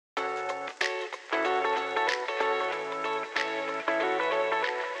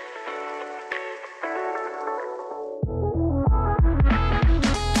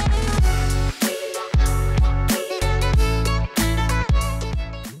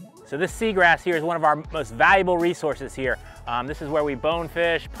So this seagrass here is one of our most valuable resources here. This is where we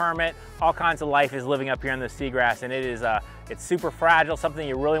bonefish, permit, all kinds of life is living up here in the seagrass, and it's super fragile, something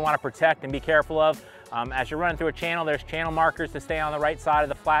you really want to protect and be careful of. As you're running through a channel, there's channel markers to stay on the right side of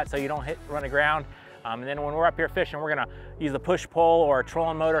the flat so you don't run aground. And then when we're up here fishing, we're gonna use the push-pull or a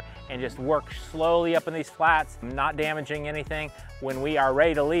trolling motor and just work slowly up in these flats, not damaging anything. When we are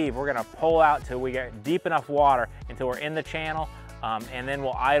ready to leave, we're gonna pull out till we get deep enough water until we're in the channel, and then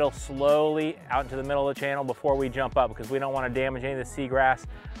we'll idle slowly out into the middle of the channel before we jump up, because we don't want to damage any of the seagrass.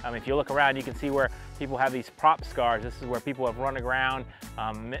 If you look around, you can see where people have these prop scars. This is where people have run aground,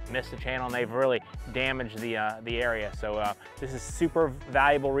 missed the channel, and they've really damaged the area. So this is super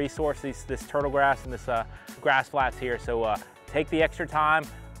valuable resource, this turtle grass and this grass flats here. So take the extra time,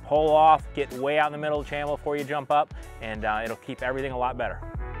 pull off, get way out in the middle of the channel before you jump up, and it'll keep everything a lot better.